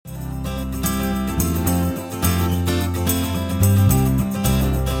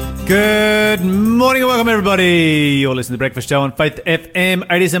Good morning and welcome, everybody. You're listening to The Breakfast Show on Faith FM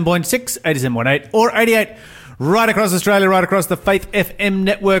 87.6, 87.8 or 88. Right across Australia, right across the Faith FM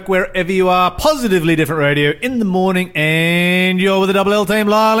network, wherever you are. Positively Different Radio in the morning. And you're with the Double L team,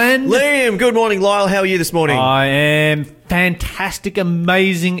 Lyle and... Liam, good morning, Lyle. How are you this morning? I am fantastic,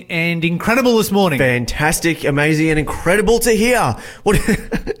 amazing and incredible this morning. Fantastic, amazing and incredible to hear.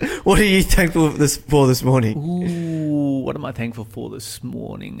 What are you thankful for this morning? Ooh, what am I thankful for this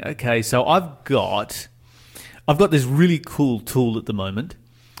morning? Okay, so I've got this really cool tool at the moment.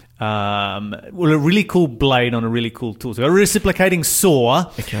 A really cool blade on a really cool tool. So a reciprocating saw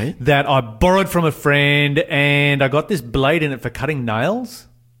that I borrowed from a friend, and I got this blade in it for cutting nails.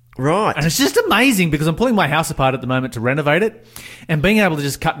 Right. And it's just amazing because I'm pulling my house apart at the moment to renovate it, and being able to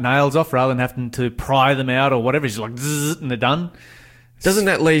just cut nails off rather than having to pry them out or whatever, it's just like zzz, and they're done. Doesn't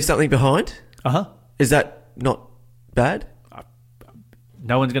that leave something behind? Uh-huh. Is that not bad?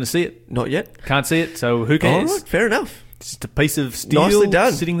 No one's going to see it. Not yet? Can't see it, so who cares? All right, fair enough. It's just a piece of steel nicely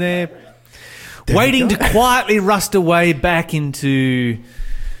done. Sitting there waiting to quietly rust away back into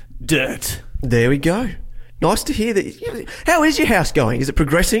dirt. There we go. Nice to hear that. How is your house going? Is it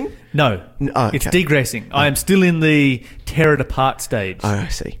progressing? No, okay. It's degressing. I am still in the tear it apart stage. Oh, I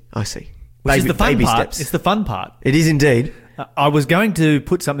see. Which is the fun baby part. steps. It's the fun part. It is indeed. I was going to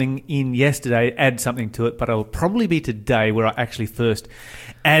put something in yesterday, add something to it, but it'll probably be today where I actually first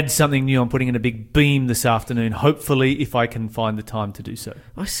add something new. I'm putting in a big beam this afternoon, hopefully, if I can find the time to do so.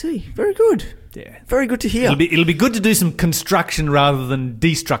 I see. Very good. Yeah. Very good to hear. It'll be good to do some construction rather than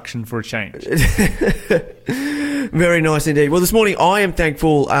destruction for a change. Very nice indeed. Well, this morning I am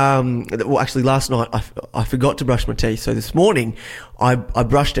thankful. Actually, last night I forgot to brush my teeth. So this morning I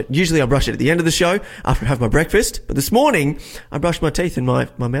brushed it. Usually I brush it at the end of the show after I have my breakfast. But this morning I brushed my teeth and my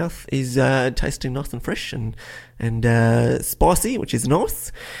mouth is tasting nice and fresh and spicy, which is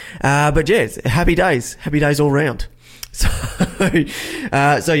nice. But yeah, it's happy days all round. So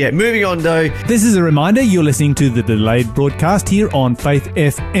yeah, moving on though. This is a reminder, you're listening to the delayed broadcast here on Faith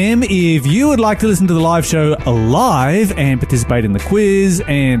FM. If you would like to listen to the live show live and participate in the quiz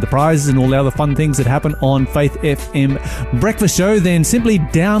and the prizes and all the other fun things that happen on Faith FM Breakfast Show, then simply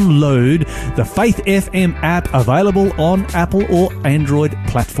download the Faith FM app, available on Apple or Android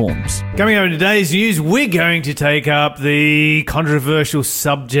platforms. Coming up in today's news, we're going to take up the controversial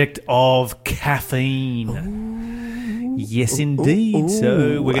subject of caffeine. Yes, indeed.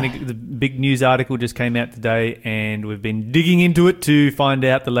 So the big news article just came out today, and we've been digging into it to find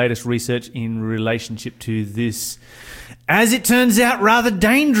out the latest research in relationship to this, as it turns out, rather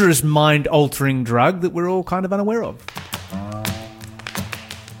dangerous mind-altering drug that we're all kind of unaware of.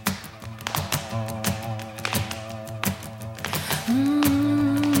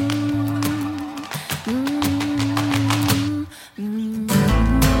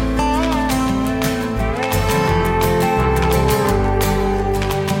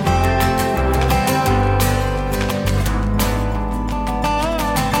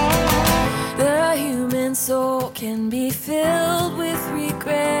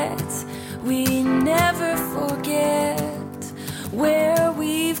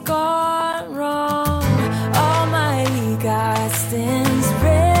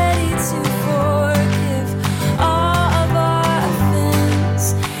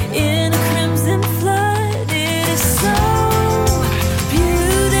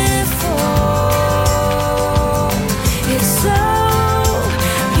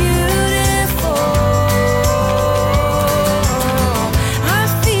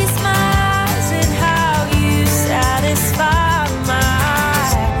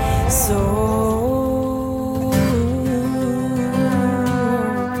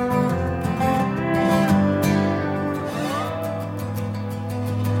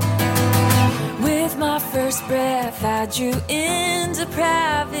 You in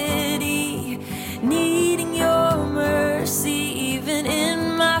depravity, needing your mercy, even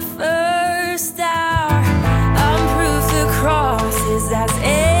in my first hour. I'm proof the cross is as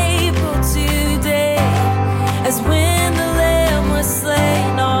able today as when the Lamb was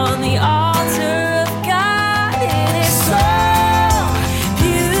slain on the altar of God. It is so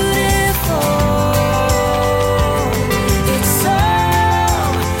beautiful. It's so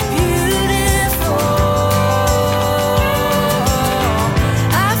beautiful.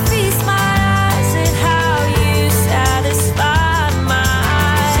 I feast my eyes at how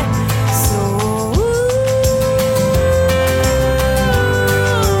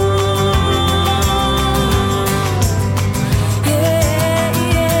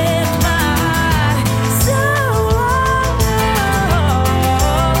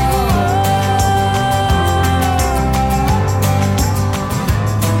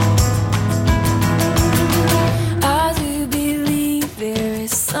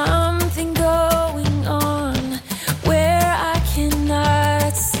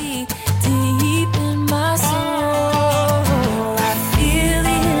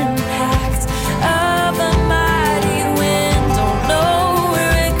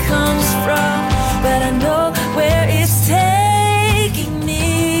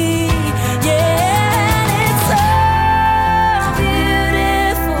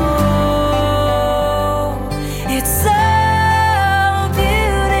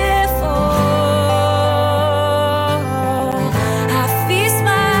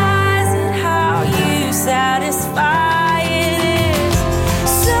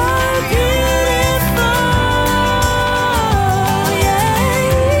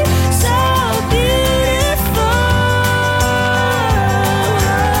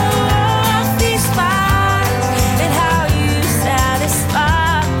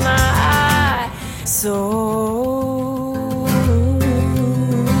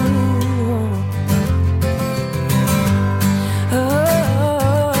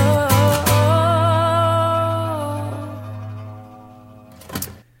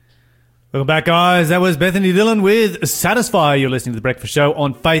Welcome back, guys. That was Bethany Dillon with Satisfy. You're listening to The Breakfast Show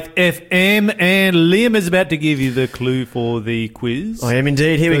on Faith FM, and Liam is about to give you the clue for the quiz. I am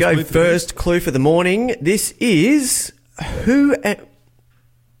indeed. Here we go. First clue for the morning. This is who...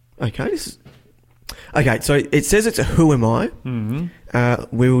 Okay, so it says it's a who am I.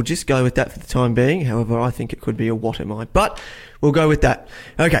 Mm-hmm. We will just go with that for the time being. However, I think it could be a what am I. But we'll go with that.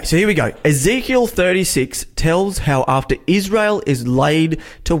 Okay, so here we go. Ezekiel 36 tells how after Israel is laid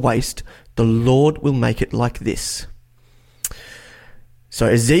to waste, the Lord will make it like this. So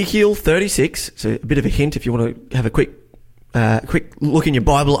Ezekiel 36, so a bit of a hint if you want to have a quick look in your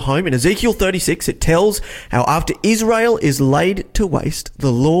Bible at home. In Ezekiel 36, it tells how after Israel is laid to waste,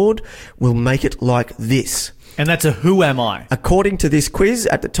 the Lord will make it like this. And that's a who am I? According to this quiz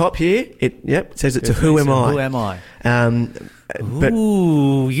at the top here, it says it's a who am I. Who am I? But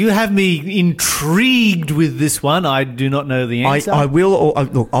ooh, you have me intrigued with this one. I do not know the answer.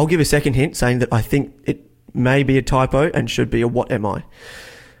 Look, I'll give a second hint saying that I think it may be a typo and should be a what am I.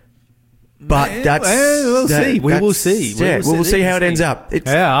 But we'll see. We will see. We'll see how it ends up.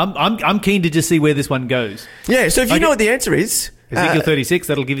 I'm keen to just see where this one goes. Yeah, so if you know what the answer is... Ezekiel 36,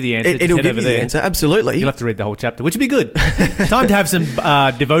 that'll give you the answer. It'll give you the answer, absolutely. You'll have to read the whole chapter, which would be good. Time to have some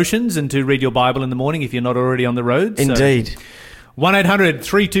devotions and to read your Bible in the morning if you're not already on the road. Indeed.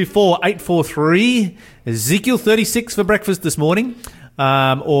 1-800-324-843, Ezekiel 36 for breakfast this morning.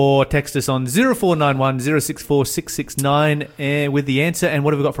 Or text us on 0491 064 669 with the answer. And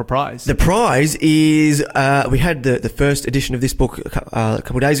what have we got for a prize? The prize is, we had the first edition of this book a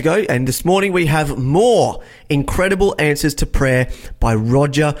couple of days ago, and this morning we have more incredible answers to prayer by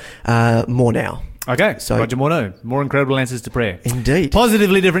Roger Mornow. Okay, so Roger Mornow, more incredible answers to prayer. Indeed.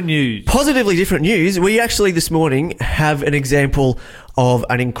 Positively different news. Positively different news. We actually this morning have an example of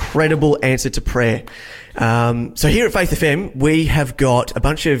an incredible answer to prayer. So here at Faith FM, we have got a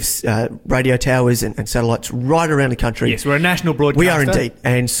bunch of radio towers and satellites right around the country. Yes, we're a national broadcaster. We are indeed.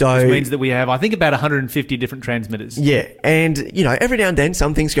 And so... Which means that we have, I think, about 150 different transmitters. Yeah, and, every now and then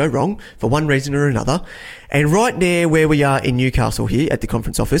some things go wrong for one reason or another. And right near where we are in Newcastle here at the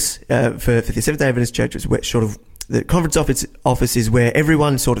conference office for the Seventh-day Adventist Church, is where sort of the conference office is where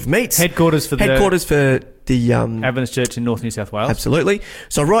everyone sort of meets. Headquarters for the Adventist Church in North New South Wales. Absolutely.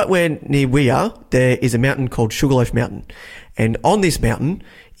 So right where near we are, there is a mountain called Sugarloaf Mountain. And on this mountain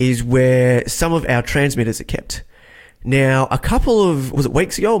is where some of our transmitters are kept. Now, a couple of, was it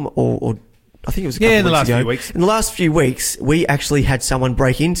weeks ago or I think it was a couple of weeks ago. In the last few weeks, we actually had someone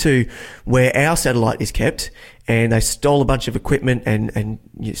break into where our satellite is kept, and they stole a bunch of equipment and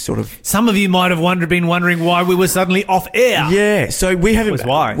you sort of... Some of you might have been wondering why we were suddenly off air. Yeah, so we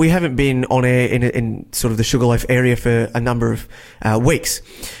haven't been on air in sort of the Sugarloaf area for a number of weeks.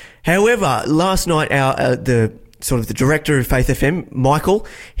 However, last night the director of Faith FM, Michael,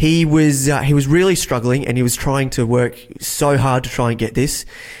 he was really struggling, and he was trying to work so hard to try and get this.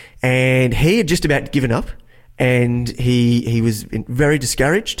 And he had just about given up, and he was very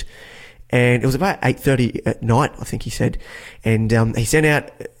discouraged. And it was about 8:30 at night, I think he said. And he sent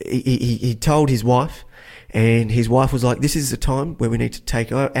out, he told his wife, and his wife was like, this is a time where we need to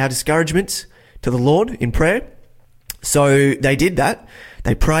take our discouragements to the Lord in prayer. So they did that.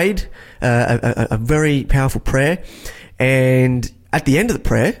 They prayed a very powerful prayer. And at the end of the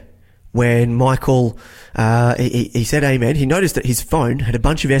prayer, when Michael, he said amen, he noticed that his phone had a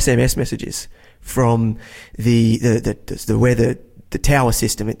bunch of SMS messages from where the tower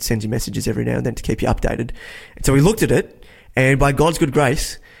system, it sends you messages every now and then to keep you updated. And so we looked at it, and by God's good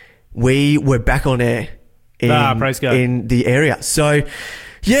grace, we were back on air praise God. In the area. So,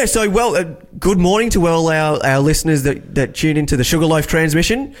 yeah, good morning to all our listeners that tune into the Sugarloaf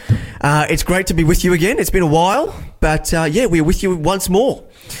transmission. It's great to be with you again. It's been a while, but we're with you once more.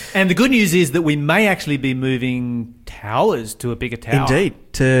 And the good news is that we may actually be moving towers to a bigger tower. Indeed.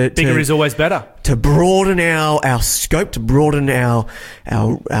 Bigger is always better. To broaden our scope, to broaden our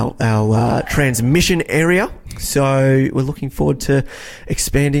transmission area. So we're looking forward to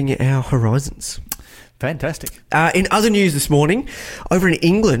expanding our horizons. Fantastic. In other news this morning, over in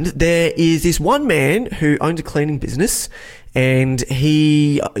England, there is this one man who owns a cleaning business, and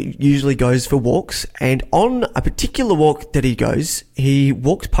he usually goes for walks. And on a particular walk that he goes, he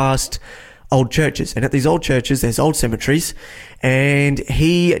walks past old churches. And at these old churches, there's old cemeteries. And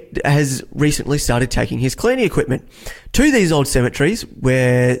he has recently started taking his cleaning equipment to these old cemeteries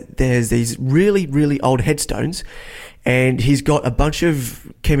where there's these really, really old headstones. And he's got a bunch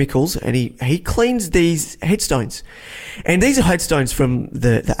of chemicals, and he cleans these headstones. And these are headstones from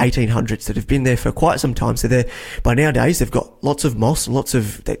the 1800s that have been there for quite some time. So by nowadays, they've got lots of moss and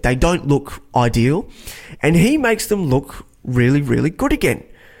they don't look ideal. And he makes them look really, really good again.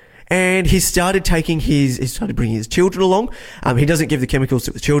 And he started bringing his children along. He doesn't give the chemicals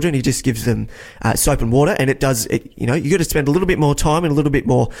to the children. He just gives them soap and water. And you got to spend a little bit more time and a little bit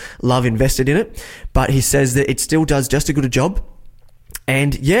more love invested in it. But he says that it still does just as good a job.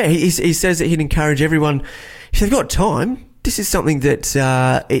 And yeah, he says that he'd encourage everyone, if they've got time, this is something that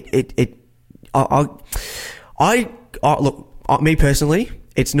me personally,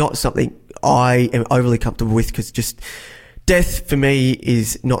 it's not something I am overly comfortable with, because just death for me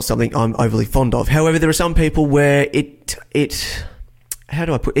is not something I'm overly fond of. However, there are some people where it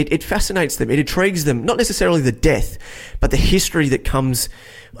fascinates them, it intrigues them, not necessarily the death, but the history that comes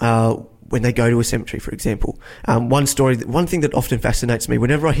when they go to a cemetery, for example. One thing that often fascinates me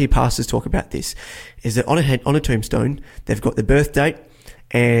whenever I hear pastors talk about this is that on a tombstone, they've got the birth date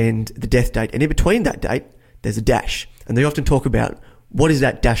and the death date, and in between that date, there's a dash. And they often talk about, what is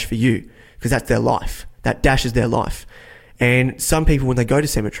that dash for you? Because that's their life. That dash is their life. And some people, when they go to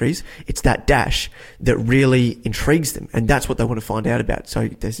cemeteries, it's that dash that really intrigues them. And that's what they want to find out about. So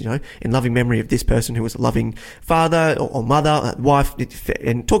there's, in loving memory of this person who was a loving father or mother, wife,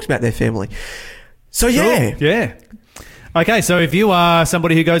 and talks about their family. So yeah. Sure. Yeah. Okay, so if you are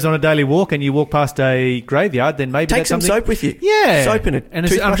somebody who goes on a daily walk and you walk past a graveyard, then maybe take that's some something... soap with you. Yeah. Soap in it. And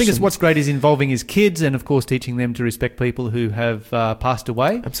I think what's great is involving his kids and, of course, teaching them to respect people who have passed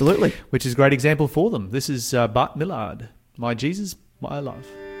away. Absolutely. Which is a great example for them. This is Bart Millard. My Jesus, my life.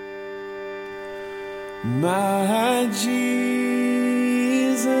 My Jesus,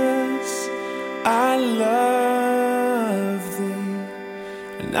 I love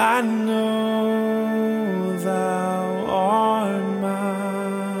thee, and I know thou art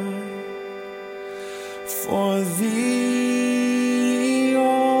mine. For thee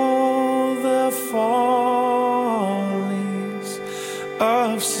all the follies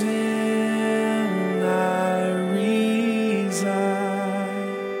of sin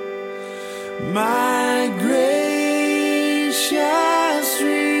my gracious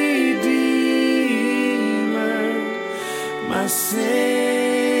Redeemer, my Savior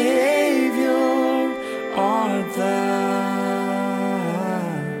art thou.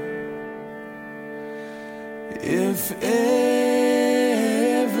 If ever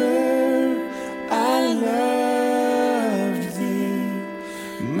I loved thee,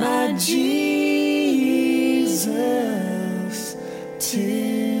 my Jesus,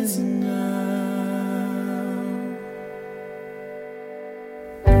 'tis now.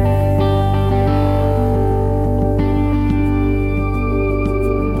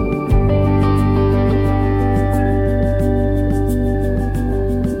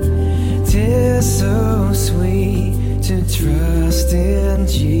 So sweet to trust in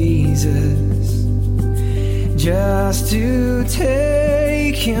Jesus, just to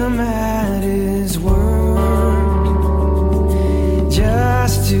take him at his word,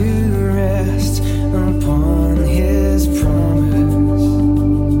 just to rest upon his promise,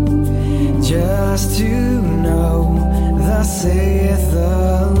 just to know thus saith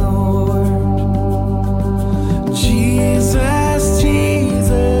the Lord. Jesus,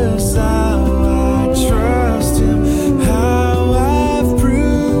 Jesus,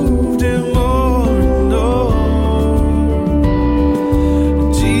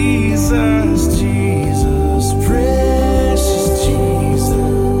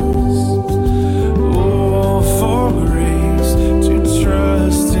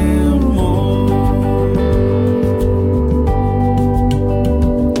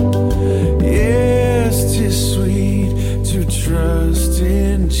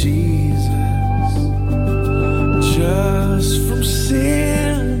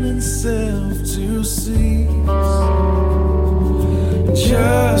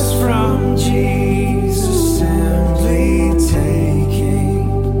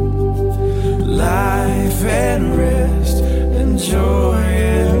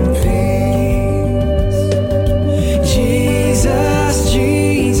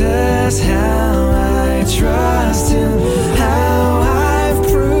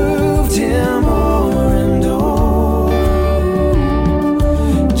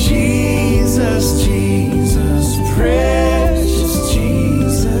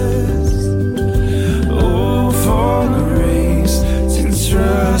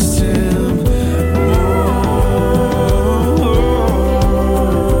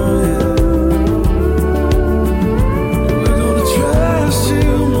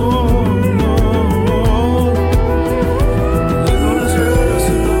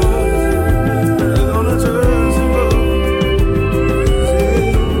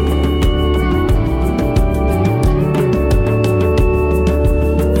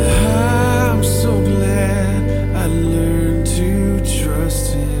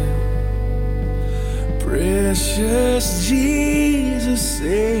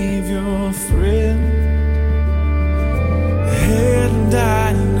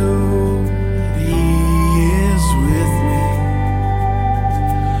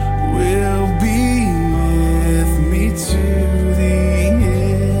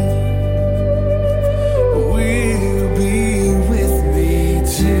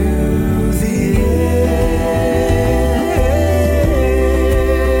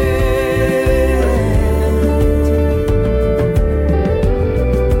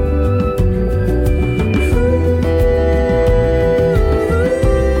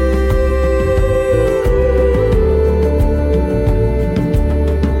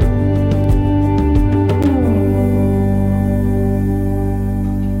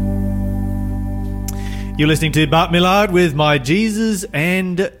 You're listening to Bart Millard with My Jesus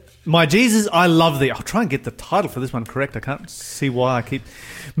and My Jesus, I Love Thee. I'll try and get the title for this one correct. I can't see why I keep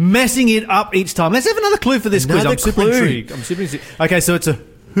messing it up each time. Let's have another clue for this quiz. I'm super intrigued. Okay, so it's a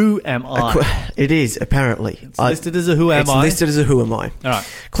Who Am I? It is, apparently. It's listed as a Who Am I. It's listed as a Who Am I. All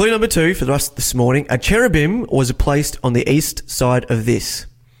right. Clue number 2 for us this morning. A cherubim was placed on the east side of this,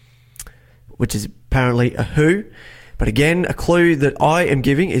 which is apparently a who. But again, a clue that I am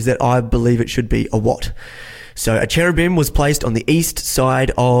giving is that I believe it should be a what. So a cherubim was placed on the east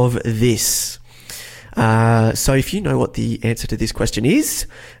side of this. So if you know what the answer to this question is,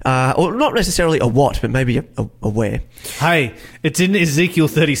 or not necessarily a what, but maybe a where. Hey, it's in Ezekiel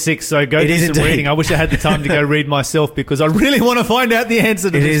 36, so go do some reading. I wish I had the time to go read myself because I really want to find out the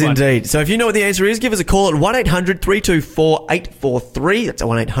answer to this one. It is indeed. So if you know what the answer is, give us a call at 1-800-324-843. That's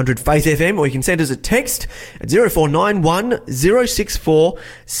 1-800-FAITH-FM, or you can send us a text at 0491 064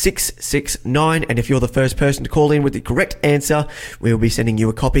 669. And if you're the first person to call in with the correct answer, we'll be sending you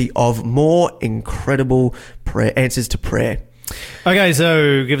a copy of more incredible prayer answers to prayer. Okay,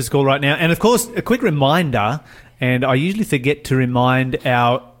 so give us a call right now. And of course, a quick reminder, and I usually forget to remind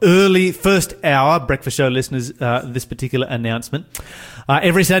our early first hour breakfast show listeners this particular announcement.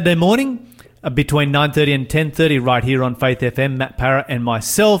 Every Saturday morning between 9:30 and 10:30 right here on Faith FM, Matt Parra and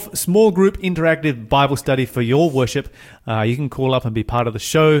myself, small group interactive Bible study for your worship. You can call up and be part of the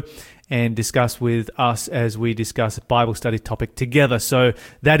show and discuss with us as we discuss a Bible study topic together. So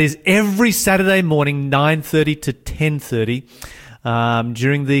that is every Saturday morning, 9:30 to 10:30.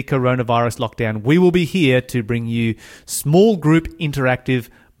 During the coronavirus lockdown, we will be here to bring you small group interactive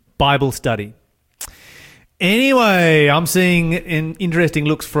Bible study. Anyway, I'm seeing interesting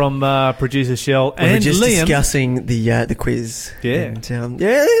looks from producer Shell and Liam. We're just discussing the quiz. Yeah. And,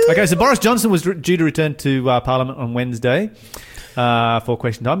 yeah. Okay, so Boris Johnson was due to return to Parliament on Wednesday for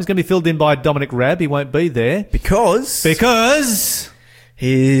question time. He's going to be filled in by Dominic Raab. He won't be there. Because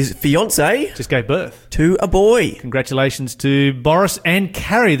his fiancée just gave birth to a boy. Congratulations to Boris and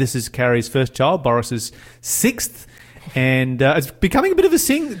Carrie. This is Carrie's first child, Boris's sixth. And it's becoming a bit of a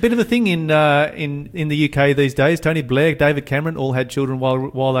thing in the UK these days. Tony Blair, David Cameron all had children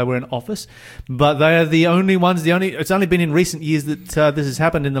while they were in office, but they are the only ones. It's only been in recent years that this has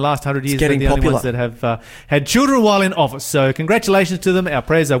happened. In the last 100 years, they're the only ones that have had children while in office. So congratulations to them. Our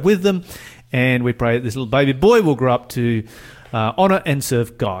prayers are with them, and we pray that this little baby boy will grow up to honour and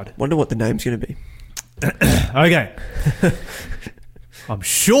serve God. Wonder what the name's going to be. Okay. I'm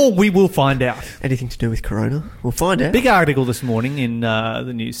sure we will find out. Anything to do with Corona? We'll find out. Big article this morning in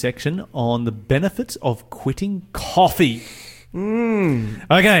the news section on the benefits of quitting coffee.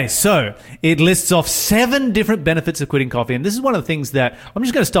 Okay, so it lists off 7 different benefits of quitting coffee. And this is one of the things that I'm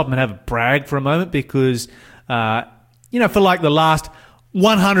just going to stop and have a brag for a moment because, for like the last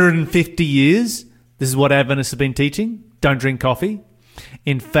 150 years, this is what Adventists have been teaching. Don't drink coffee.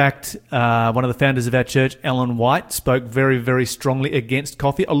 In fact, one of the founders of our church, Ellen White, spoke very, very strongly against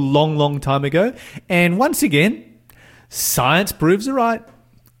coffee a long, long time ago. And once again, science proves it right.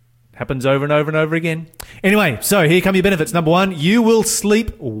 Happens over and over and over again. Anyway, so here come your benefits. Number 1, you will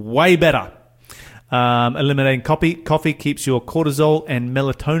sleep way better. Eliminating coffee keeps your cortisol and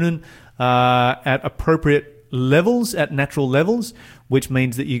melatonin at appropriate levels, at natural levels, which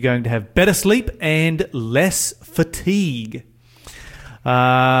means that you're going to have better sleep and less fatigue.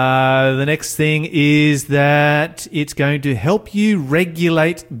 The next thing is that it's going to help you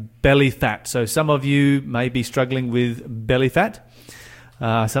regulate belly fat. So some of you may be struggling with belly fat,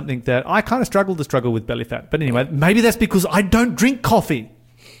 something that I kind of struggle with belly fat. But anyway, maybe that's because I don't drink coffee.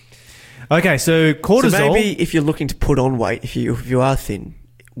 Okay, so cortisol. So maybe if you're looking to put on weight, if you are thin,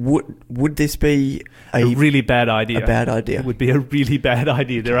 would this be a really bad idea? A bad idea. It would be a really bad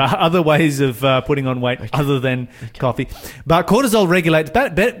idea. There are other ways of putting on weight other than coffee. But cortisol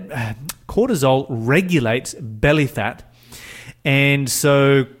regulates belly fat, and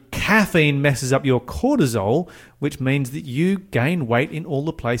so caffeine messes up your cortisol, which means that you gain weight in all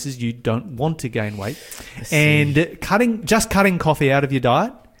the places you don't want to gain weight. And cutting coffee out of your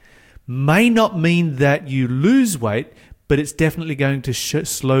diet may not mean that you lose weight, but it's definitely going to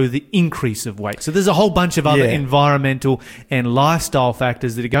slow the increase of weight. So there's a whole bunch of other environmental and lifestyle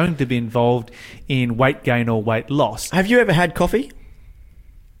factors that are going to be involved in weight gain or weight loss. Have you ever had coffee?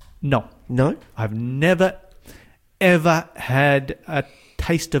 No. No? I've never, ever had a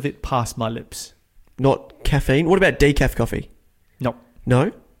taste of it pass my lips. Not caffeine? What about decaf coffee? No.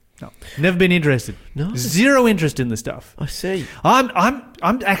 No? No. Never been interested. No. Zero interest in the stuff. I see. I'm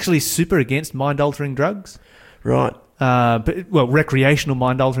actually super against mind-altering drugs. Right. Recreational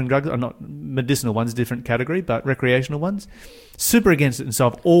mind-altering drugs are not medicinal ones, different category, but recreational ones, super against it. And so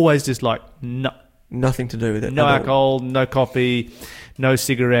I've always just like, no, Nothing to do with it. No at all. alcohol, no coffee, no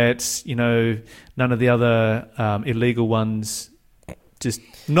cigarettes, none of the other illegal ones. Just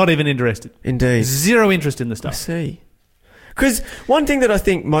not even interested. Indeed. Zero interest in the I stuff. see. Because one thing that I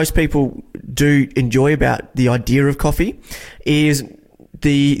think most people do enjoy about the idea of coffee is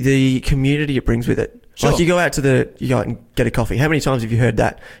the community it brings with it. Sure. Like you go out and get a coffee. How many times have you heard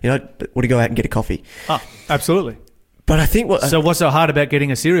that? Want to go out and get a coffee? Ah, absolutely. But I think So what's so hard about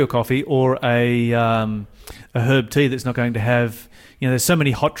getting a cereal coffee or a herb tea that's not going to have, there's so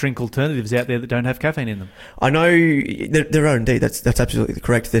many hot drink alternatives out there that don't have caffeine in them. I know there are indeed. That's absolutely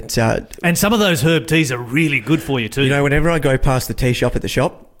correct. That And some of those herb teas are really good for you too. whenever I go past the tea shop at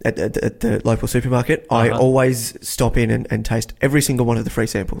the local supermarket, I always stop in and taste every single one of the free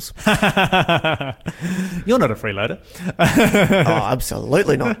samples. You're not a freeloader. Oh,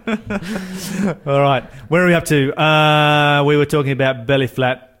 absolutely not. All right. Where are we up to? We were talking about belly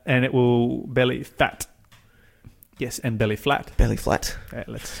flat and it will belly fat. Yes, and belly flat. Belly flat.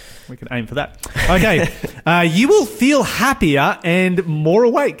 We can aim for that. Okay. You will feel happier and more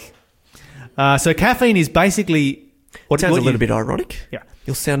awake. So caffeine is basically... Sounds a little bit ironic. Yeah.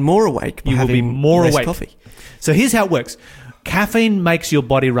 You'll sound more awake by You will be having more less awake. coffee. So here's how it works. Caffeine makes your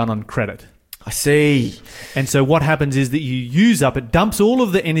body run on credit. I see. And so what happens is that you use up, it dumps all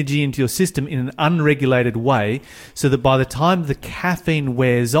of the energy into your system in an unregulated way so that by the time the caffeine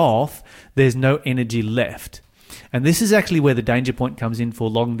wears off, there's no energy left. And this is actually where the danger point comes in for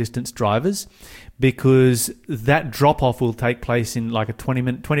long distance drivers, because that drop off will take place in like a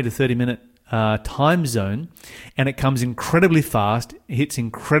 20 to 30 minute time zone, and it comes incredibly fast, hits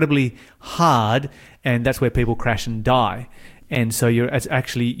incredibly hard, and that's where people crash and die. And so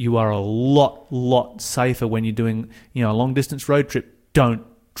you are a lot safer when you're doing a long distance road trip. Don't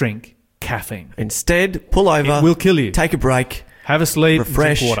drink caffeine. Instead, pull over. It will kill you. Take a break. Have a sleep.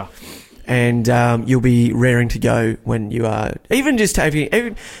 Refresh. Drink water. And you'll be raring to go when you are even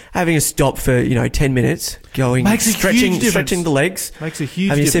having a stop for 10 minutes, going Makes a huge difference. stretching the legs, Makes a huge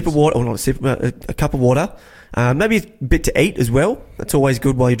having difference. a sip of water, or not a sip, a cup of water, maybe a bit to eat as well. That's always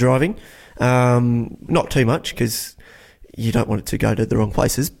good while you're driving. Not too much because you don't want it to go to the wrong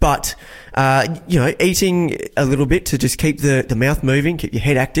places, but eating a little bit to just keep the mouth moving, keep your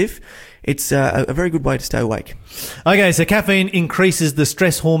head active. It's a very good way to stay awake. Okay, so caffeine increases the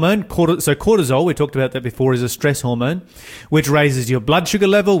stress hormone. So cortisol, we talked about that before, is a stress hormone, which raises your blood sugar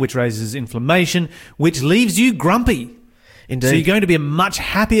level, which raises inflammation, which leaves you grumpy. Indeed. So you're going to be a much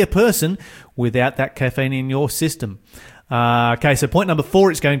happier person without that caffeine in your system. Okay, so point number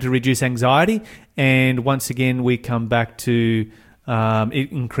 4, it's going to reduce anxiety. And once again, we come back to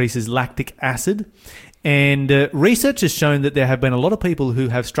it increases lactic acid. And research has shown that there have been a lot of people who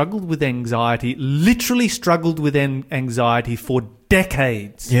have struggled with anxiety, literally struggled with anxiety for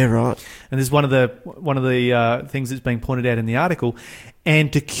decades. Yeah, right. And this is one of the things that's being pointed out in the article.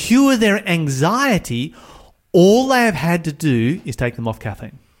 And to cure their anxiety, all they have had to do is take them off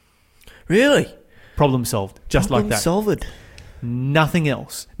caffeine. Really? Problem solved, just like that. Solved. Nothing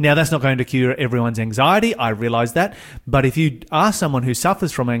else. Now, that's not going to cure everyone's anxiety. I realise that. But if you are someone who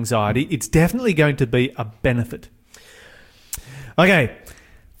suffers from anxiety, it's definitely going to be a benefit. Okay.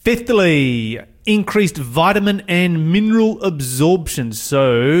 Fifthly, increased vitamin and mineral absorption.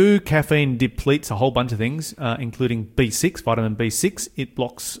 So caffeine depletes a whole bunch of things, including B6, vitamin B6. It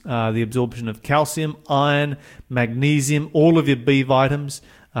blocks the absorption of calcium, iron, magnesium, all of your B vitamins,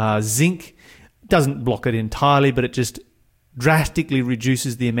 zinc. Doesn't block it entirely, but it just drastically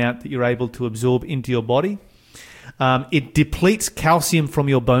reduces the amount that you're able to absorb into your body. It depletes calcium from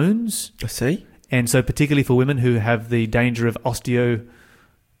your bones. I see. And so particularly for women who have the danger of Arthritis?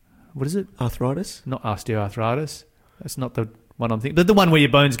 Not osteoarthritis. That's not the one I'm thinking. But the one where your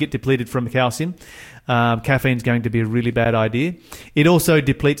bones get depleted from calcium. Caffeine's going to be a really bad idea. It also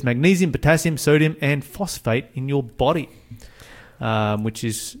depletes magnesium, potassium, sodium, and phosphate in your body, which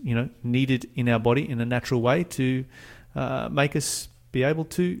is needed in our body in a natural way to make us be able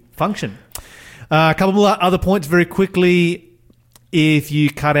to function. A couple more other points very quickly. If you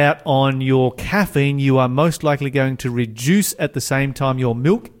cut out on your caffeine, you are most likely going to reduce at the same time your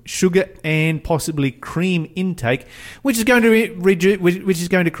milk, sugar, and possibly cream intake, which is going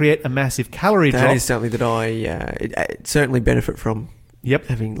to create a massive calorie drop. That is something that I certainly benefit from. Yep.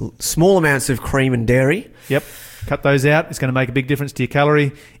 Having small amounts of cream and dairy. Yep. Cut those out. It's going to make a big difference to your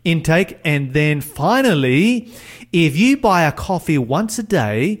calorie intake. And then finally, if you buy a coffee once a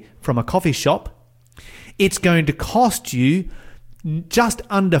day from a coffee shop, it's going to cost you just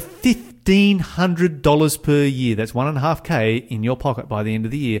under $1,500 per year. That's $1.5K in your pocket by the end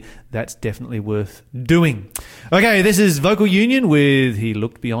of the year. That's definitely worth doing. Okay, this is Vocal Union with He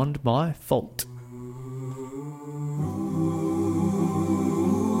Looked Beyond My Fault.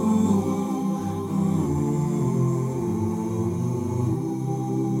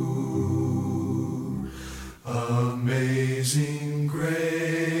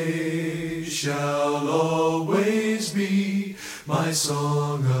 my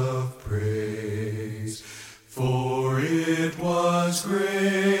song of praise. For it was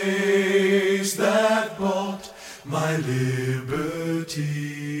grace that bought my liberty.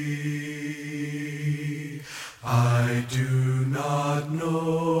 I do not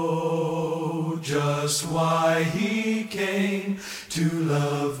know just why he came to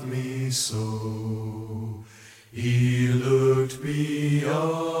love me so. He looked beyond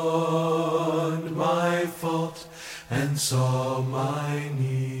my fault and saw my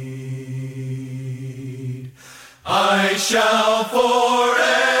need. I shall forever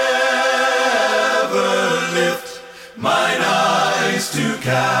lift mine eyes to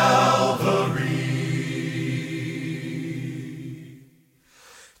Calvary,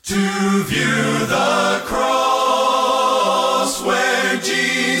 to view the cross where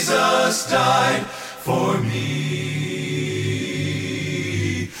Jesus died for me.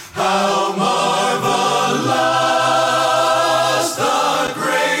 How marvelous the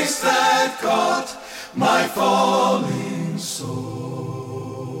grace that caught my falling soul.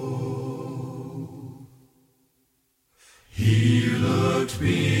 He looked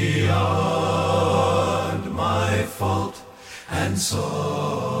beyond my fault and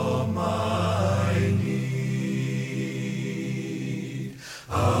saw my need.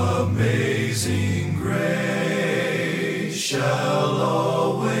 Amazing grace shall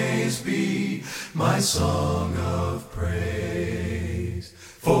always be my song of praise.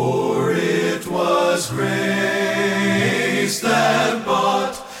 For it was grace that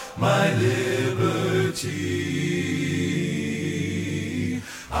bought my liberty.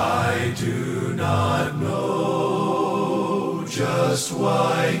 I do not know just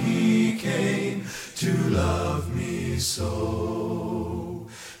why he came to love me so.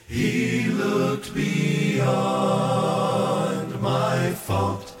 He looked beyond my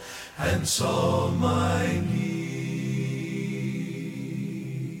fault and saw my need.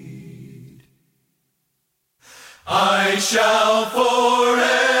 I shall forever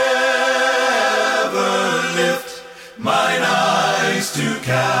lift mine eyes to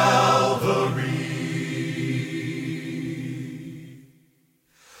Calvary,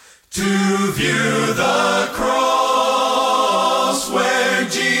 to view the cross where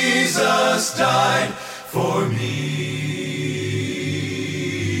Jesus died for me.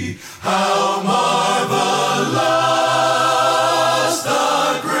 How marvelous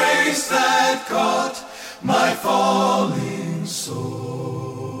the grace that caught my falling soul.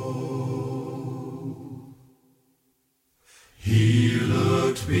 He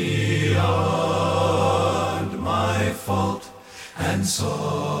looked beyond my fault and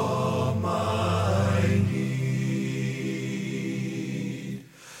saw my need.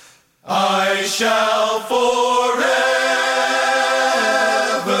 I shall forever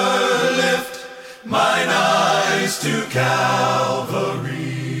lift mine eyes to Calvary,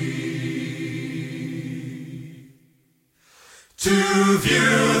 to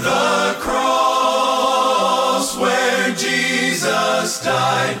view the cross where Jesus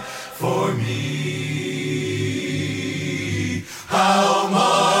died for me. How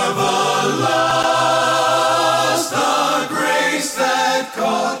marvelous the grace that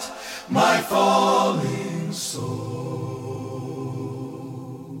caught my falling soul.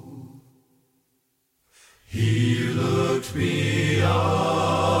 He looked beyond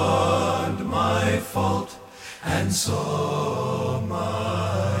my fault and saw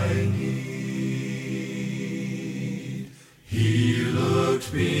my need. He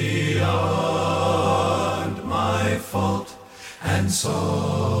looked beyond my fault and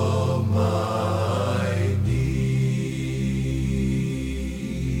saw my need.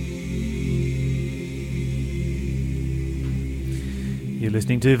 You're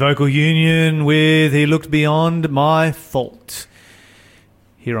listening to Vocal Union with He Looked Beyond My Fault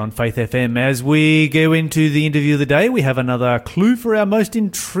here on Faith FM. As we go into the interview of the day, we have another clue for our most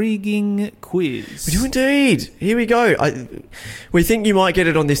intriguing quiz. We do indeed. Here we go. We think you might get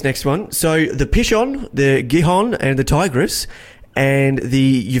it on this next one. So the Pishon, the Gihon, and the Tigris and the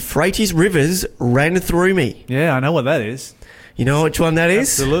Euphrates rivers ran through me. Yeah, I know what that is. You know which one that is?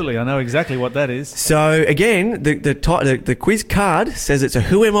 Absolutely, I know exactly what that is. So again, the quiz card says it's a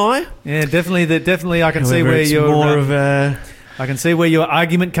who am I? Yeah, definitely. I can However, see where it's you're. more of a. I can see where your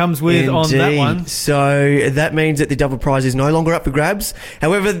argument comes with on that one. So that means that the double prize is no longer up for grabs.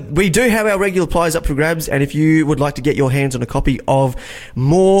 However, we do have our regular prize up for grabs, and if you would like to get your hands on a copy of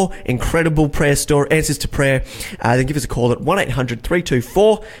more incredible prayer story answers to prayer, then give us a call at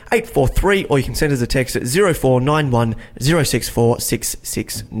 1-800-324-843, or you can send us a text at 0491 064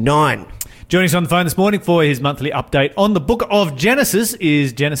 669. Joining us on the phone this morning for his monthly update on the book of Genesis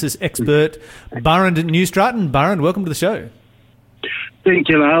is Genesis expert Burrend Newstratton. Burrend, welcome to the show. Thank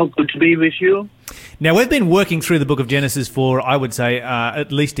you, Al. Good to be with you. Now, we've been working through the book of Genesis for, I would say,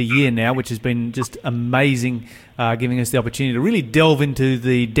 at least a year now, which has been just amazing, giving us the opportunity to really delve into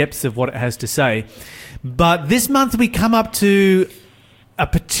the depths of what it has to say. But this month we come up to a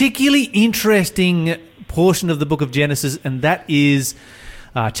particularly interesting portion of the book of Genesis, and that is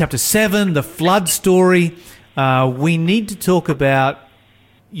chapter 7, the flood story. We need to talk about,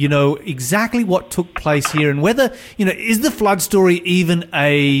 exactly what took place here and whether, is the flood story even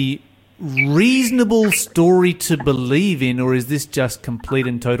a reasonable story to believe in, or is this just complete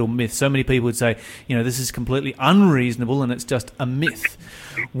and total myth? So many people would say, this is completely unreasonable and it's just a myth.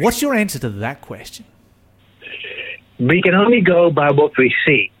 What's your answer to that question? We can only go by what we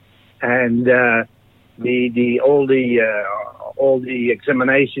see, and all the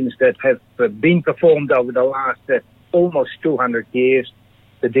examinations that have been performed over the last almost 200 years,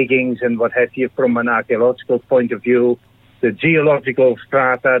 the diggings and what have you from an archaeological point of view, the geological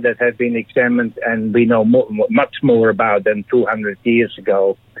strata that have been examined, and we know much more about than 200 years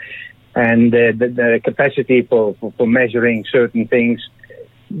ago, and the capacity for measuring certain things.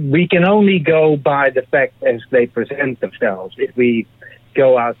 We can only go by the facts as they present themselves if we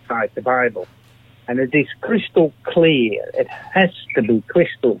go outside the Bible. And it is crystal clear, it has to be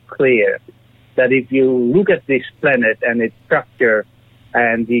crystal clear, that if you look at this planet and its structure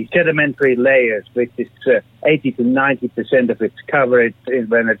and the sedimentary layers, which is 80 to 90% of its coverage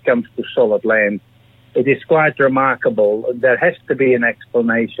when it comes to solid land, it is quite remarkable. There has to be an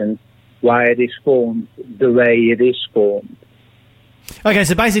explanation why it is formed the way it is formed. Okay,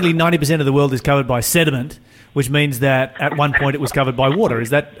 so basically 90% of the world is covered by sediment, which means that at one point it was covered by water.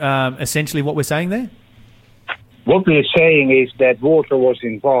 Is that essentially what we're saying there? What we're saying is that water was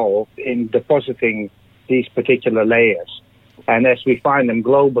involved in depositing these particular layers. And as we find them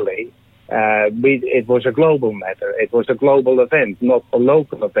globally, it was a global matter. It was a global event, not a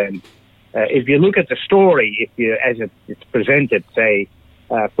local event. If you look at the story, as it's presented, say,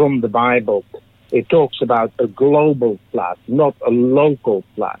 from the Bible, it talks about a global flood, not a local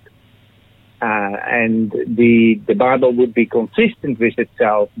flood. And the Bible would be consistent with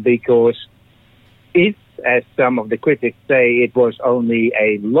itself, because if, as some of the critics say, it was only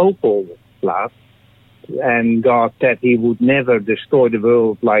a local flood, and God said he would never destroy the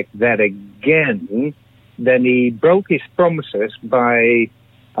world like that again, then he broke his promises by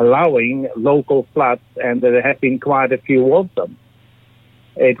allowing local floods, and there have been quite a few of them.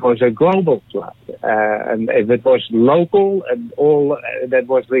 It was a global flood, and if it was local, and all that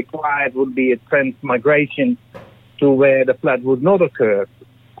was required would be a transmigration to where the flood would not occur.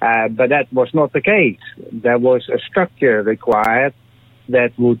 But that was not the case. There was a structure required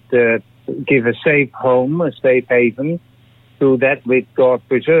that would give a safe home, a safe haven to that which God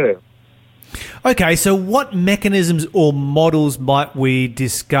preserved. Okay, so what mechanisms or models might we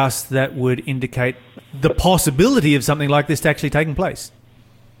discuss that would indicate the possibility of something like this actually taking place?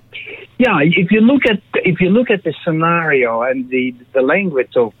 Yeah, if you look at the scenario and the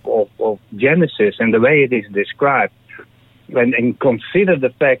language of Genesis and the way it is described, and consider the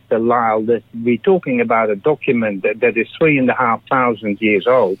fact, Lyle, that we're talking about a document that is 3,500 years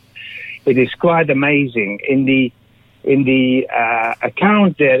old, it is quite amazing. In the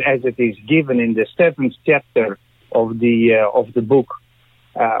account there, as it is given in the 7th chapter of the book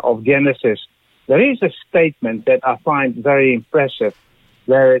of Genesis, there is a statement that I find very impressive,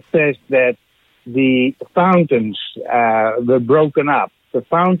 where it says that the fountains were broken up, the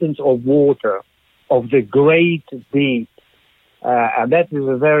fountains of water of the great deep. And that is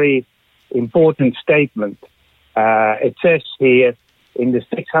a very important statement. It says here, in the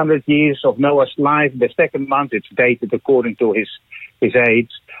 600 years of Noah's life, the second month, it's dated according to his age,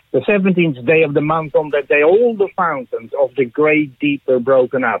 the 17th day of the month, on that day, all the fountains of the great deep were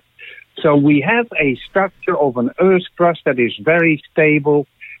broken up. So we have a structure of an earth crust that is very stable,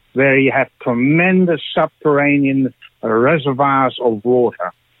 where you have tremendous subterranean reservoirs of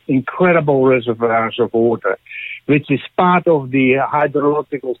water, incredible reservoirs of water, which is part of the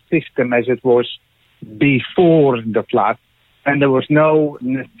hydrological system as it was before the flood. And there was no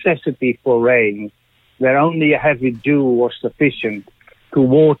necessity for rain, where only a heavy dew was sufficient to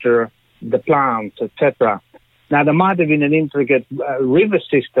water the plants, etc. Now, there might have been an intricate river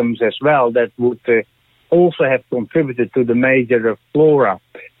systems as well that would also have contributed to the major flora,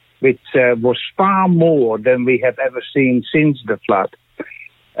 which was far more than we have ever seen since the flood.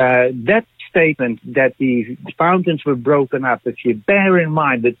 That statement that the fountains were broken up, if you bear in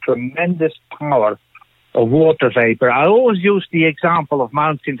mind the tremendous power of water vapor. I always use the example of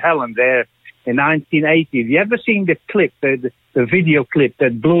Mount St. Helens there in 1980. Have you ever seen the clip, the video clip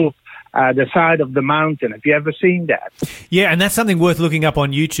that blew the side of the mountain. Have you ever seen that? Yeah, and that's something worth looking up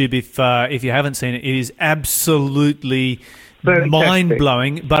on YouTube if you haven't seen it. It is absolutely Very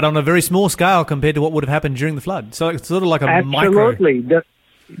mind-blowing, but on a very small scale compared to what would have happened during the flood. So it's sort of like a micro... Absolutely.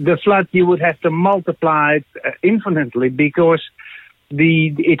 The flood, you would have to multiply it infinitely because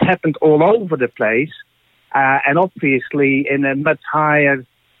it happened all over the place and obviously in a much higher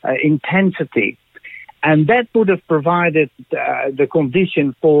intensity. And that would have provided the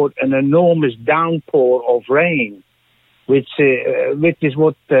condition for an enormous downpour of rain, which is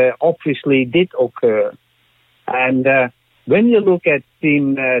what obviously did occur. And when you look at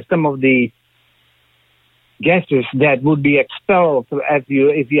some of the gases that would be expelled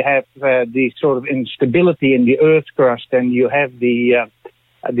if you have the sort of instability in the earth crust and you have the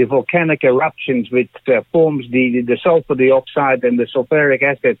volcanic eruptions which forms the sulfur dioxide and the sulfuric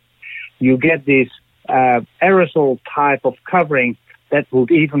acid, you get this aerosol type of covering that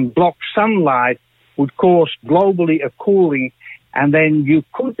would even block sunlight, would cause globally a cooling, and then you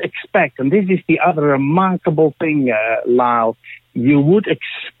could expect, and this is the other remarkable thing, Lyle, you would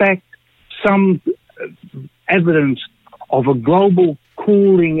expect some evidence of a global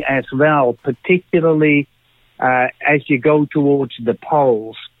cooling as well, particularly as you go towards the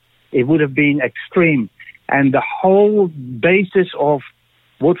poles. It would have been extreme. And the whole basis of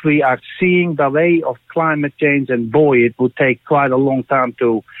what we are seeing by way of climate change, and boy, it would take quite a long time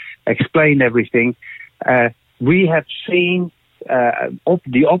to explain everything. We have seen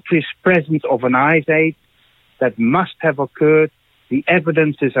the obvious presence of an ice age that must have occurred. The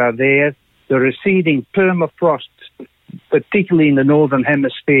evidences are there. The receding permafrost, particularly in the northern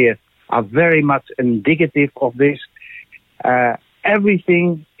hemisphere, are very much indicative of this.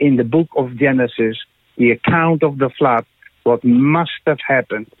 Everything in the book of Genesis, the account of the flood, what must have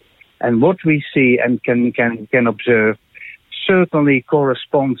happened, and what we see and can observe, certainly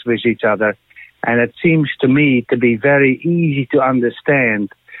corresponds with each other. And it seems to me to be very easy to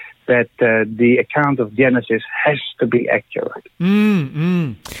understand that the account of Genesis has to be accurate.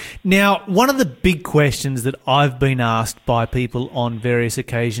 Now, one of the big questions that I've been asked by people on various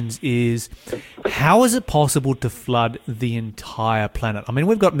occasions is, how is it possible to flood the entire planet? I mean,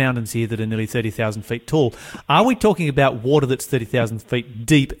 we've got mountains here that are nearly 30,000 feet tall. Are we talking about water that's 30,000 feet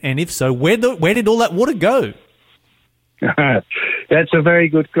deep? And if so, where did all that water go? That's a very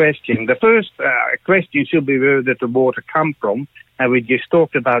good question. The first question should be where did the water come from? And we just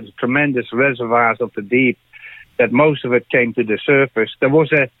talked about the tremendous reservoirs of the deep, that most of it came to the surface. There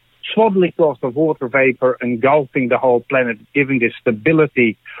was a swaddling cloth of water vapor engulfing the whole planet, giving the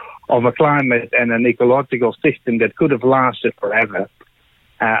stability of a climate and an ecological system that could have lasted forever,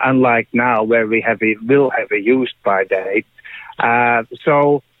 unlike now where we will have a use-by date.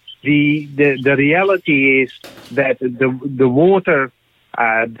 So the reality is that the water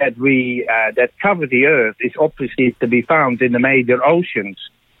that cover the earth is obviously to be found in the major oceans.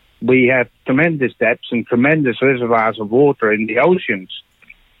 We have tremendous depths and tremendous reservoirs of water in the oceans.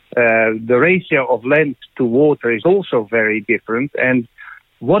 The ratio of land to water is also very different. And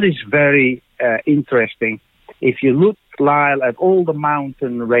what is very interesting, if you look, Lyle, at all the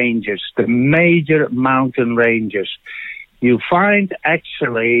mountain ranges, the major mountain ranges, you'll find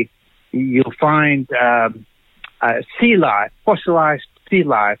sea life, fossilized sea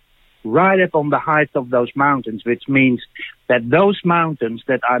life, right up on the height of those mountains, which means that those mountains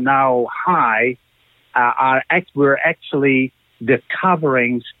that are now high were actually the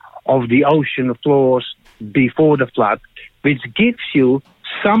coverings of the ocean floors before the flood, which gives you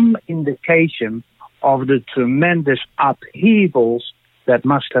some indication of the tremendous upheavals that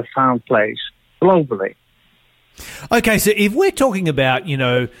must have found place globally. Okay, so if we're talking about,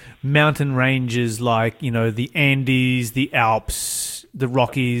 mountain ranges like, the Andes, the Alps, the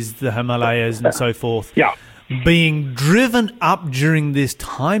Rockies, the Himalayas and so forth, being driven up during this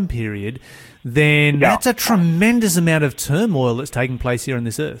time period, then that's a tremendous amount of turmoil that's taking place here on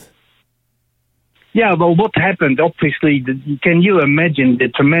this earth. Yeah, well, what happened, obviously, can you imagine the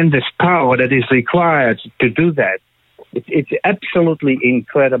tremendous power that is required to do that? It's absolutely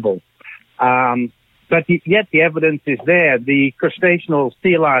incredible. But yet the evidence is there. The crustacean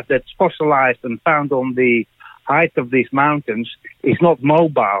sea life that's fossilized and found on the height of these mountains is not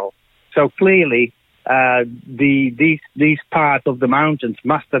mobile. So clearly, these parts of the mountains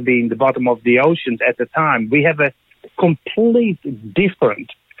must have been the bottom of the oceans at the time. We have a complete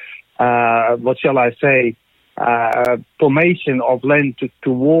different, formation of land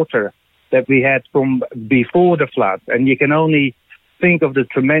to water that we had from before the flood. And you can only think of the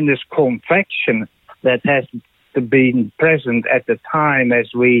tremendous convection that has been present at the time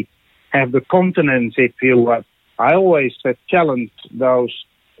as we have the continents, if you I always challenge those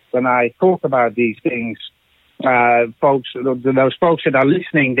when I talk about these things, folks, those folks that are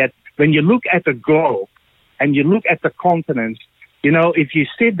listening, that when you look at the globe and you look at the continents, you know, if you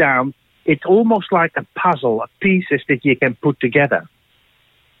sit down, it's almost like a puzzle of pieces that you can put together.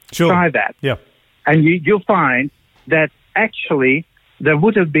 Sure. Try that. Yeah. And you'll find that actually there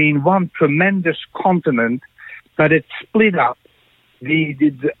would have been one tremendous continent, but it split up.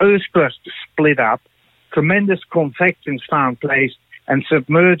 The Earth's crust split up. Tremendous convections found place and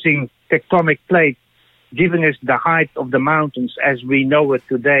submerging tectonic plates, giving us the height of the mountains as we know it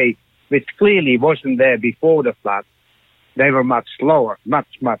today, which clearly wasn't there before the flood. They were much lower, much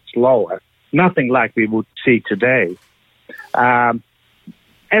lower. Nothing like we would see today.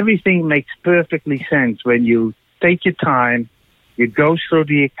 Everything makes perfectly sense when you take your time, you go through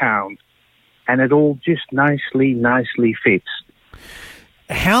the account, and it all just nicely fits.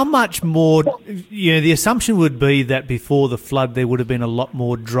 How much more, the assumption would be that before the flood there would have been a lot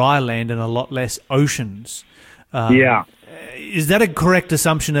more dry land and a lot less oceans. Yeah. Is that a correct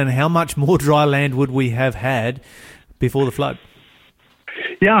assumption, and how much more dry land would we have had before the flood?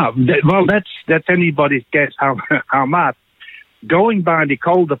 Yeah, well, that's anybody's guess how much. Going by the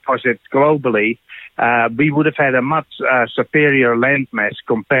coal deposits globally, we would have had a much superior land mass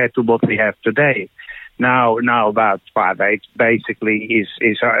compared to what we have today. Now about 5/8 basically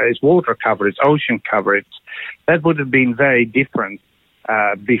is water coverage, ocean coverage. That would have been very different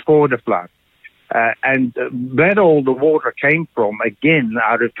before the flood. And where all the water came from, again,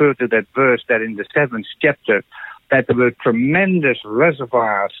 I refer to that verse that in the 7th chapter, that there were tremendous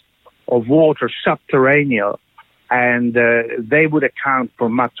reservoirs of water subterranean, and they would account for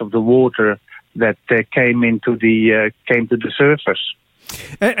much of the water that came to the surface.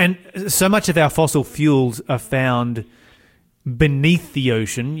 And so much of our fossil fuels are found beneath the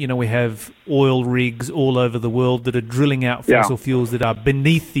ocean. You know, we have oil rigs all over the world that are drilling out fossil fuels that are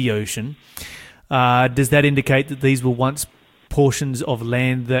beneath the ocean. Does that indicate that these were once portions of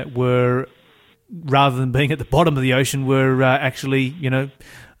land that were, rather than being at the bottom of the ocean, were actually,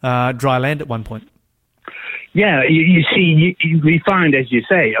 dry land at one point? Yeah, you see, we find, as you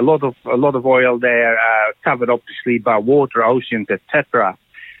say, a lot of oil there, covered obviously by water, oceans, etc.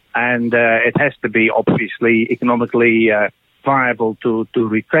 And it has to be obviously economically viable to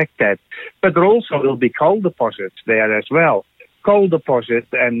retract that. But there also will be coal deposits there as well. Coal deposits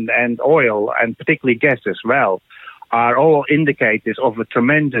and oil, and particularly gas as well, are all indicators of a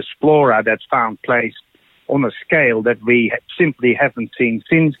tremendous flora that's found place on a scale that we simply haven't seen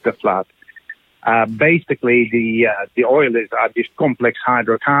since the flood. Basically, the oil are just complex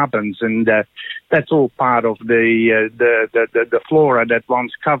hydrocarbons, and that's all part of the flora that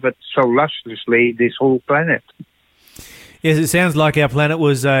once covered so lusciously this whole planet. Yes, it sounds like our planet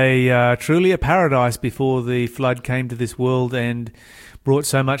was truly a paradise before the flood came to this world and brought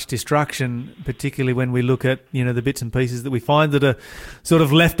so much destruction, particularly when we look at, the bits and pieces that we find that are sort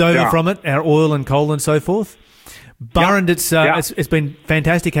of left over from it, our oil and coal and so forth. Burrend, it's been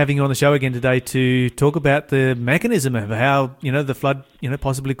fantastic having you on the show again today to talk about the mechanism of how, the flood,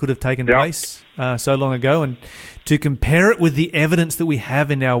 possibly could have taken place so long ago, and to compare it with the evidence that we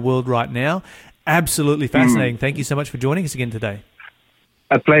have in our world right now. Absolutely fascinating. Thank you so much for joining us again today.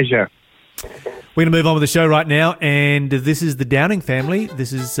 A pleasure. We're going to move on with the show right now, and this is the Downing family.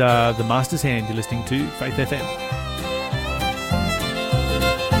 This is the Master's Hand. You're listening to Faith FM.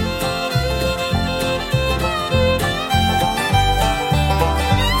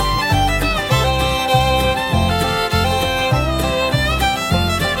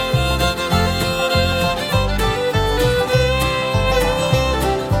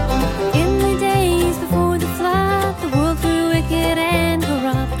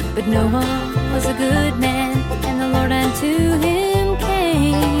 But Noah was a good man, and the Lord unto him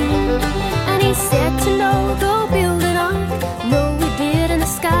came. And he said to Noah, go build an ark. Noah did, and the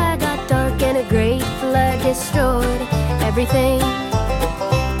sky got dark, and a great flood destroyed everything.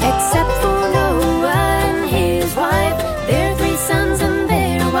 Except for Noah and his wife, their 3 sons and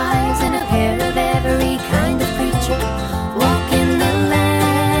their wives, and a pair of every kind of creature walk in the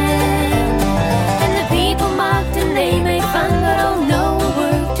land. And the people mocked and they made fun, but oh no,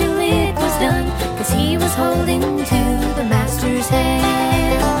 he was holding to the Master's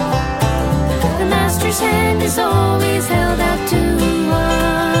hand. The Master's hand is always held out to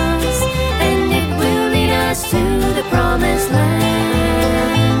us, and it will lead us to the promised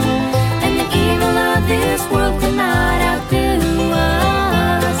land. And the evil of this world cannot outdo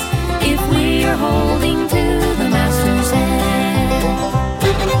us if we are holding to the Master's hand.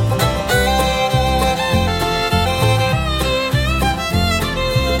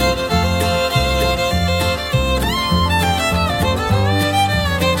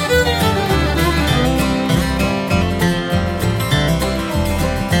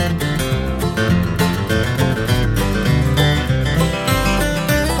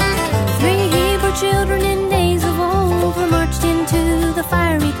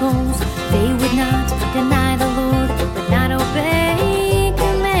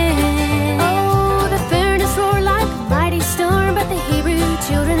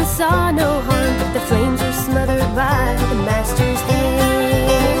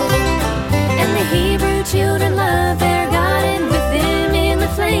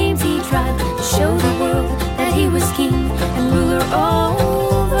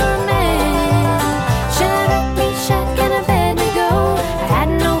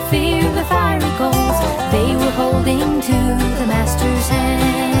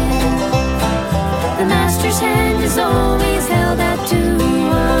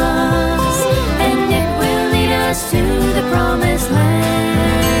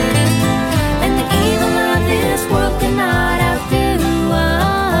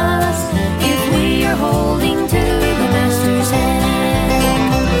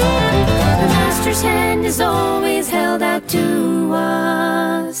 has always held out to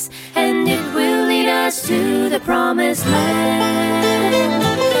us, and it will lead us to the promised land.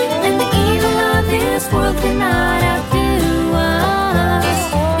 And the evil of this world cannot outdo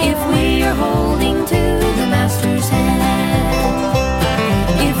us if we are holding to the Master's hand.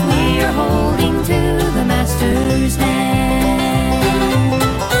 If we are holding to the Master's hand.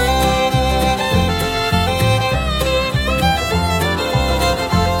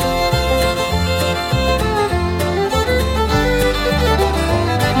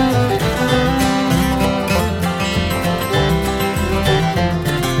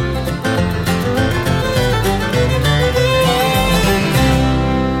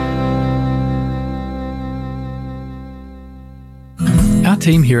 Our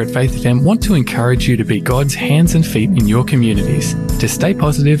team here at Faith FM want to encourage you to be God's hands and feet in your communities, to stay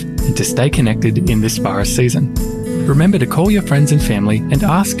positive and to stay connected in this virus season. Remember to call your friends and family and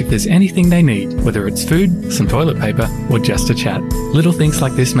ask if there's anything they need, whether it's food, some toilet paper, or just a chat. Little things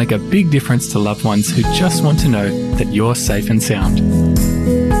like this make a big difference to loved ones who just want to know that you're safe and sound.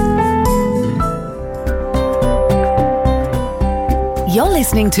 You're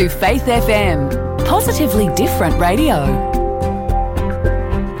listening to Faith FM, positively different radio.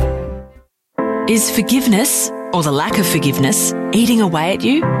 Is forgiveness, or the lack of forgiveness, eating away at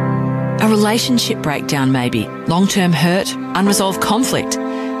you? A relationship breakdown maybe, long-term hurt, unresolved conflict.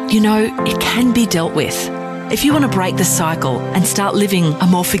 You know, it can be dealt with. If you want to break the cycle and start living a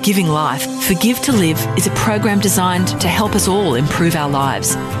more forgiving life, Forgive to Live is a program designed to help us all improve our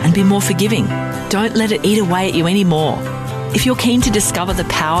lives and be more forgiving. Don't let it eat away at you anymore. If you're keen to discover the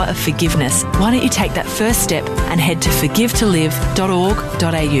power of forgiveness, why don't you take that first step and head to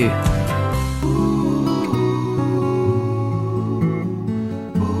forgivetolive.org.au.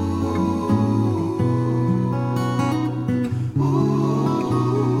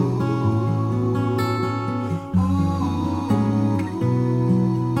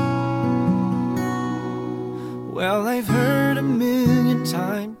 Well, I've heard a million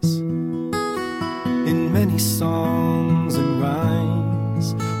times in many songs and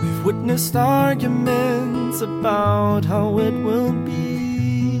rhymes. We've witnessed arguments about how it will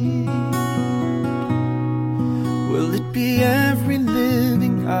be. Will it be every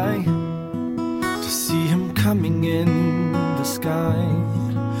living eye to see him coming in the sky?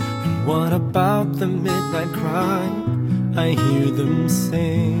 And what about the midnight cry? I hear them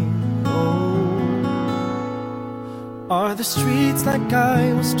sing, oh. Are the streets like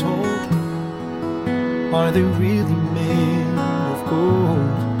I was told? Are they really made of gold?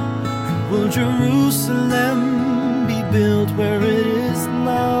 And will Jerusalem be built where it is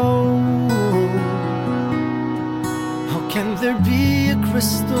now? How can there be a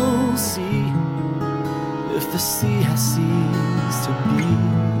crystal sea if the sea has ceased to be?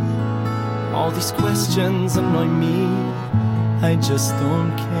 All these questions annoy me, I just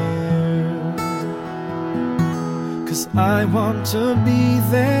don't care. 'Cause I want to be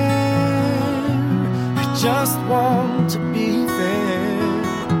there, I just want to be there,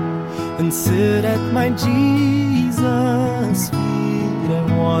 and sit at my Jesus' feet. I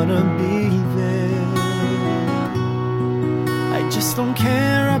wanna be there. I just don't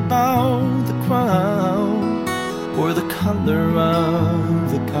care about the crown or the color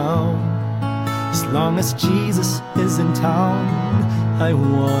of the gown. As long as Jesus is in town, I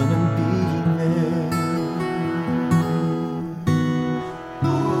wanna be there.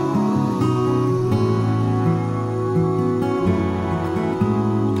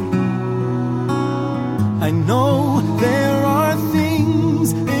 I know there are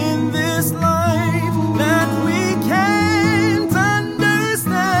things in this life that we can't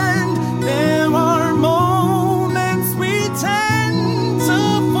understand. There are moments we tend to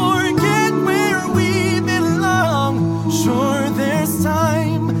forget where we belong. Sure, there's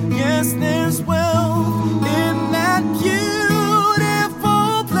time, yes, there's wealth in that beautiful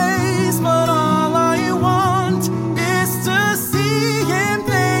place, but all I want is to see him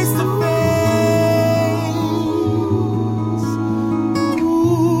face to face.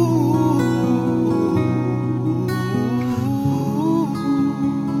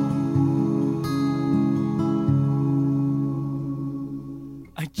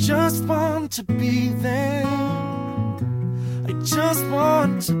 I just want to be there. I just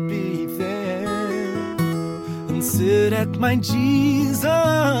want to be there and sit at my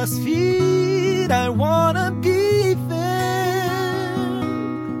Jesus' feet. I wanna be there.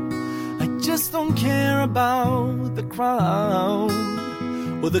 I just don't care about the crown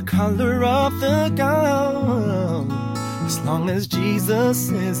or the color of the gown. As long as Jesus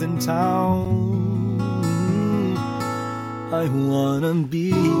is in town, I wanna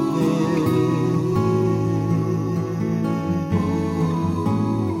be there.